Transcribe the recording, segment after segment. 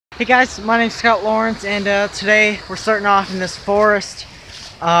Hey guys, my name's Scott Lawrence, and today we're starting off in this forest.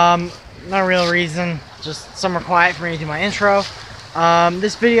 No real reason, just somewhere quiet for me to do my intro.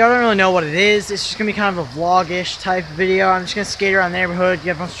 This video, I don't really know what it is. It's just gonna be kind of a vlog-ish type video. I'm just gonna skate around the neighborhood,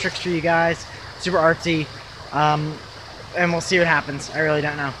 get a bunch of tricks for you guys, super artsy, and we'll see what happens. I really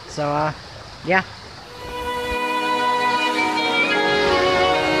don't know. So, yeah.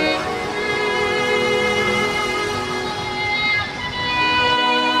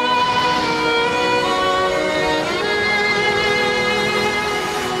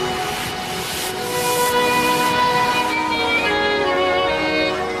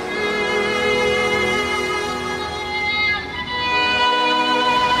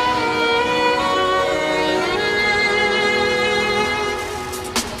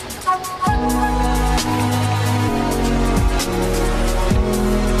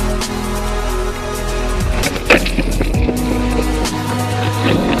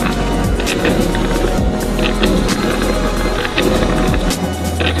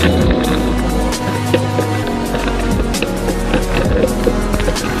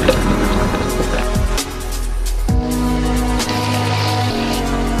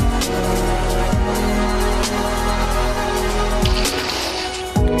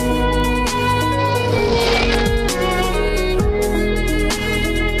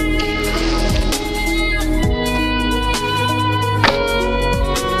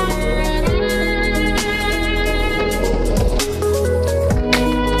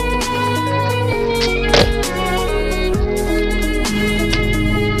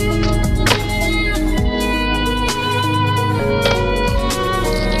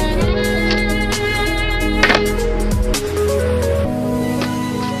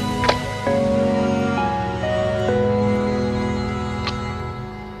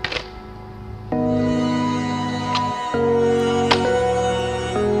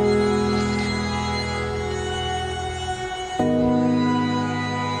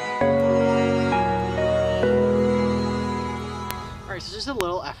 So just a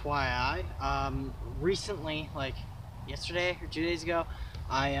little FYI, recently, like yesterday or 2 days ago,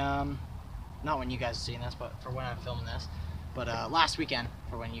 not when you guys are seeing this, but for when I'm filming this, but last weekend,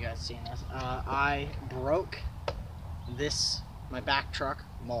 for when you guys are seeing this, I broke my back truck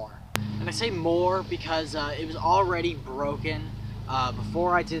more. And I say more because it was already broken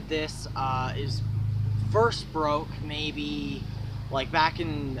before I did this. It was first broke maybe like back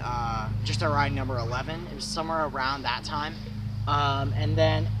in just at ride number 11. It was somewhere around that time. And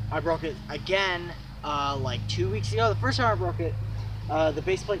then I broke it again like 2 weeks ago. The first time I broke it, the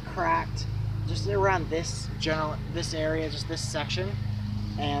base plate cracked just around this area, just this section,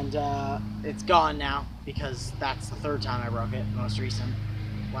 and it's gone now because that's the third time I broke it, most recent,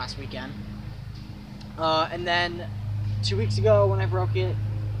 last weekend. And then 2 weeks ago when I broke it,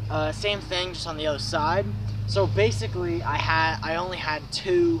 same thing, just on the other side. So basically I only had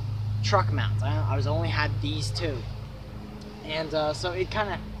two truck mounts. I only had these two. And so it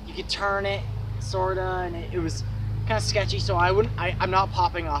kind of, you could turn it, sorta, and it was kind of sketchy. So I'm not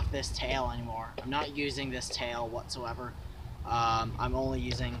popping off this tail anymore. I'm not using this tail whatsoever. I'm only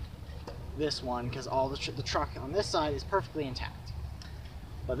using this one because all the truck on this side is perfectly intact.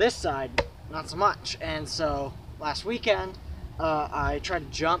 But this side, not so much. And so last weekend, I tried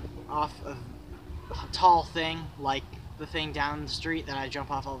to jump off of a tall thing, like the thing down the street that I jump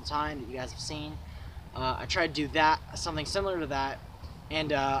off all the time that you guys have seen. I tried to do that, something similar to that,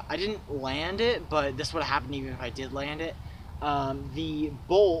 and I didn't land it, but this would have happened even if I did land it. The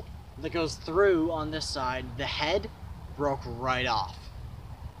bolt that goes through on this side, the head broke right off,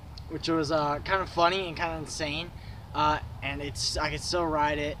 which was kind of funny and kind of insane. And I could still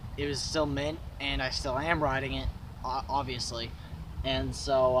ride it. It was still mint, and I still am riding it, obviously. And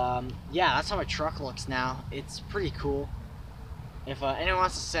so yeah, that's how my truck looks now. It's pretty cool. If anyone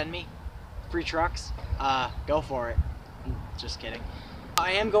wants to send me free trucks, go for it. Just kidding.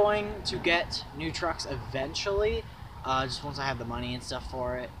 I am going to get new trucks eventually, just once I have the money and stuff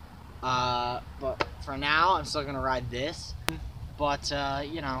for it. But for now, I'm still gonna ride this. But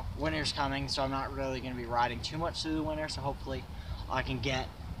you know, winter's coming, so I'm not really gonna be riding too much through the winter. So hopefully, I can get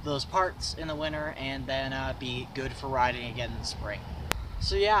those parts in the winter and then be good for riding again in the spring.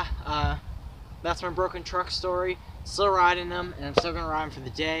 So yeah, that's my broken truck story. Still riding them, and I'm still gonna ride them for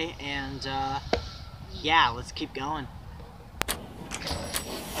the day, and yeah, let's keep going.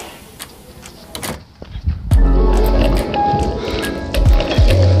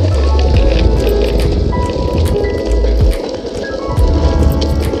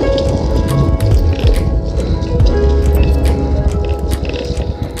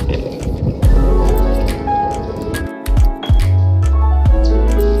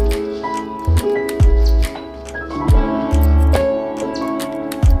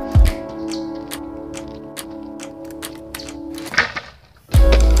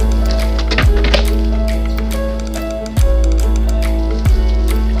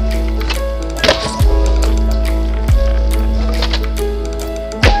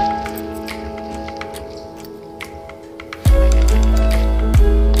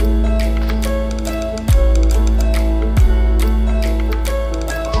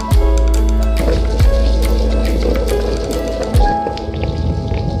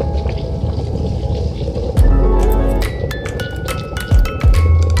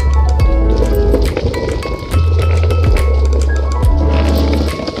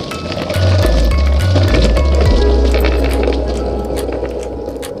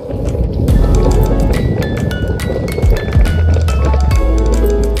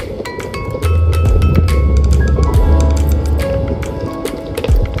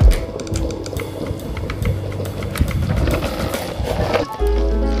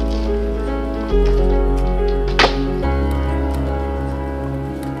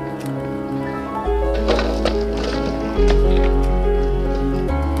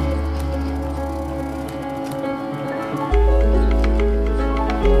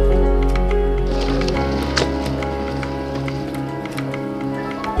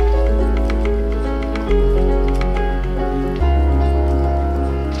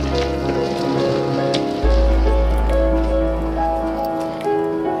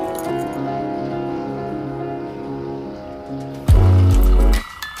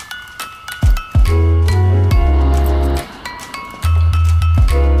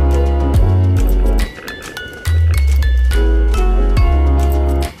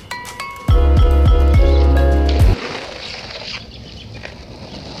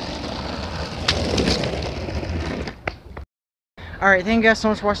 Alright, thank you guys so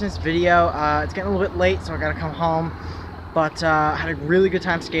much for watching this video. It's getting a little bit late, so I gotta come home. But I had a really good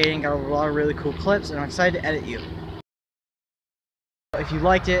time skating, got a lot of really cool clips, and I'm excited to edit you. If you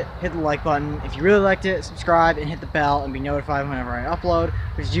liked it, hit the like button. If you really liked it, subscribe and hit the bell and be notified whenever I upload,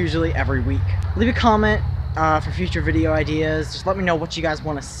 which is usually every week. Leave a comment for future video ideas. Just let me know what you guys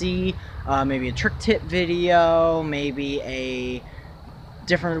want to see. Maybe a trick tip video, maybe a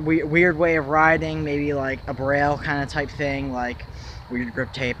different weird way of riding, maybe like a braille kind of type thing, like weird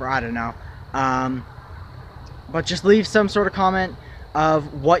grip tape, or I don't know. But just leave some sort of comment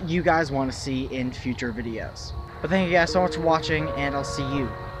of what you guys want to see in future videos. But thank you guys so much for watching, and I'll see you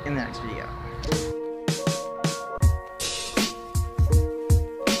in the next video.